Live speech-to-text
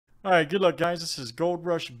All right, good luck, guys. This is Gold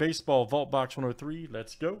Rush Baseball Vault Box 103.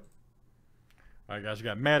 Let's go. All right, guys, we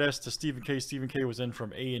got Matt S to Stephen K. Stephen K was in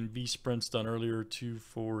from A and V sprints done earlier 2,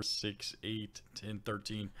 4, 6, 8, 10,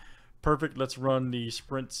 13. Perfect. Let's run the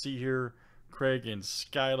sprint C here. Craig and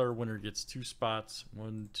Skylar. Winner gets 2 spots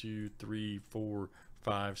 1, 2, 3, 4,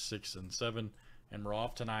 5, 6, and 7. And we're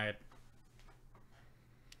off tonight.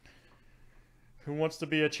 Who wants to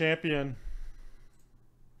be a champion?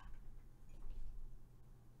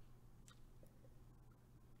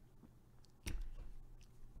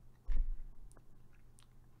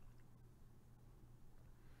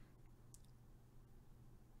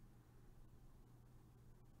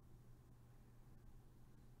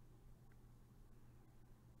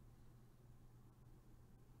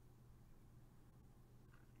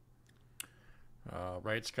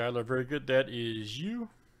 Right, Skylar, very good. That is you.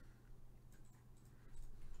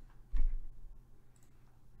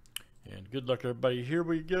 And good luck, everybody. Here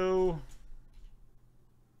we go.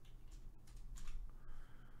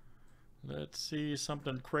 Let's see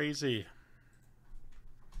something crazy.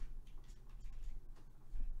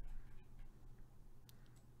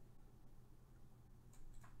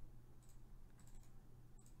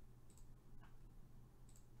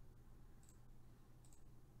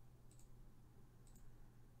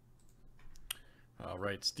 All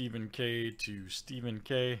right, Stephen K to Stephen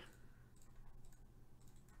K.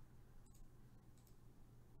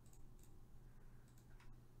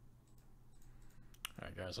 All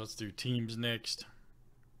right, guys, let's do teams next.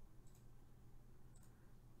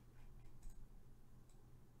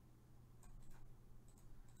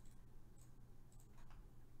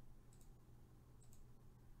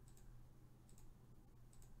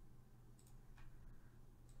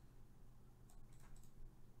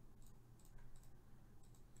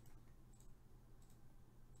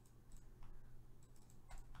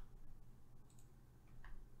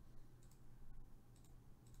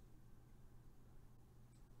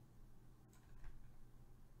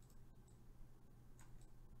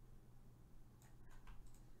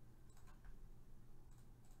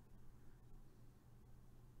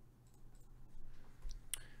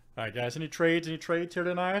 All right, guys, any trades here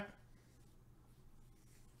tonight?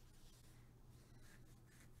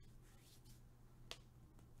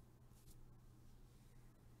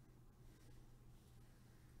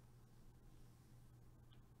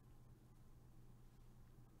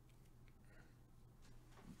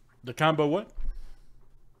 The combo what?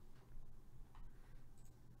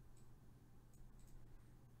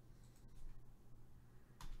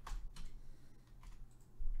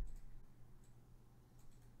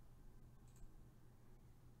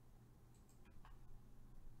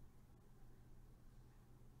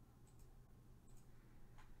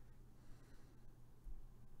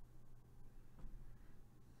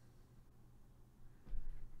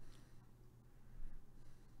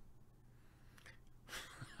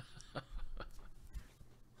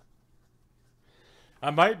 I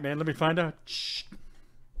might, man. Let me find out. Shh.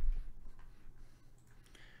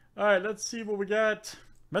 All right, let's see what we got.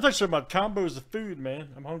 I'm not sure about combos of food, man.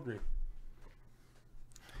 I'm hungry.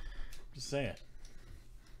 Just saying.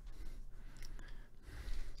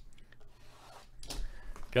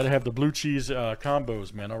 Got to have the blue cheese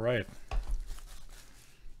combos, man. All right.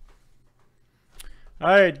 All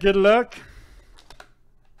right, good luck.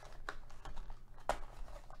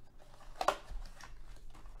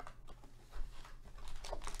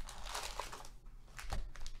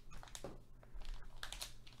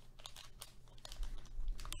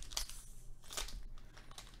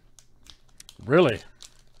 Really?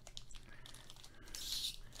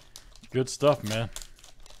 Good stuff, man.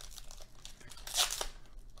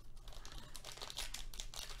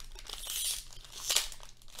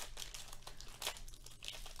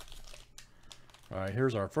 All right,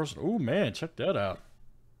 here's our first. Oh, man, check that out.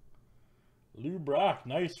 Lou Brock,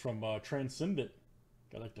 nice, from Transcendent.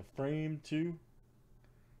 Got like the frame, too.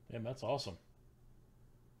 Damn, that's awesome.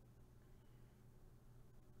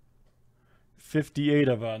 58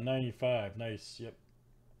 of 95. Nice, yep.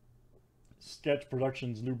 Sketch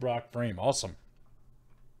Productions, Lou Brock frame. Awesome.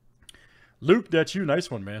 Luke, that's you. Nice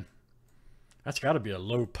one, man. That's got to be a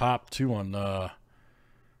low pop, too, on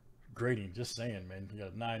grading. Just saying, man. You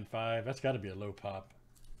got a 9.5. That's got to be a low pop.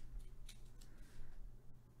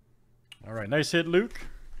 All right, nice hit, Luke.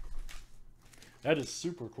 That is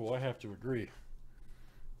super cool. I have to agree.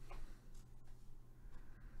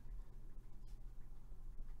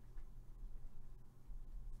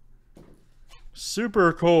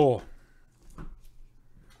 Super cool.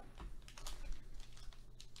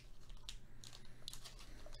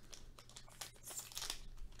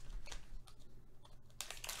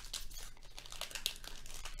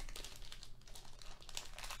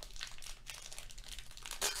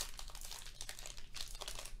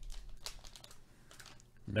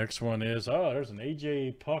 Next one is, oh, there's an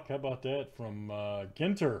AJ Puck. How about that from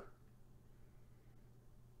Ginter?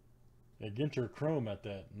 Yeah, Ginter Chrome at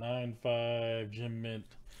that. 9.5 Gem Mint.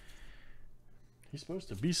 He's supposed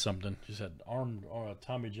to be something. Just had arm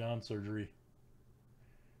Tommy John surgery.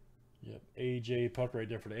 Yep, AJ Puck right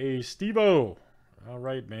there for the A's. Steve-O. All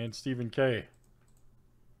right, man. Stephen K.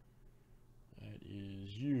 That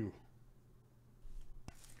is you.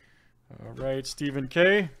 All right, Stephen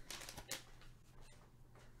K.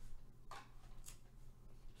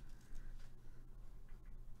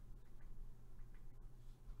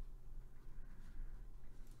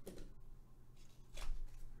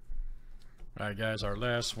 All right, guys, our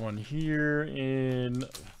last one here in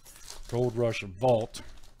Gold Rush Vault.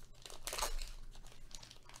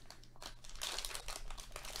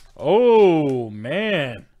 Oh,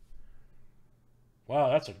 man.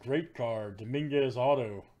 Wow, that's a great card. Dominguez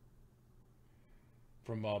auto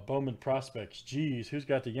from Bowman Prospects. Geez, who's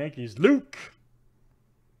got the Yankees? Luke.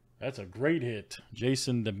 That's a great hit.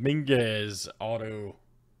 Jason Dominguez auto.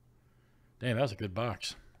 Damn, that was a good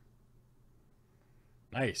box.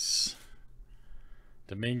 Nice.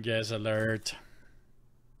 Dominguez alert.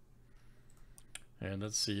 And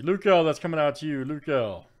let's see. Luke L, that's coming out to you. Luke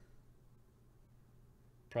L.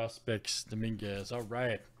 Prospects Dominguez. All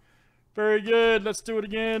right. Very good. Let's do it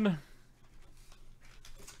again.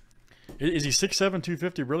 Is he 6'7",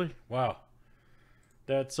 250? Really? Wow.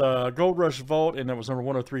 That's Gold Rush Vault, and that was number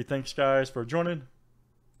 103. Thanks, guys, for joining.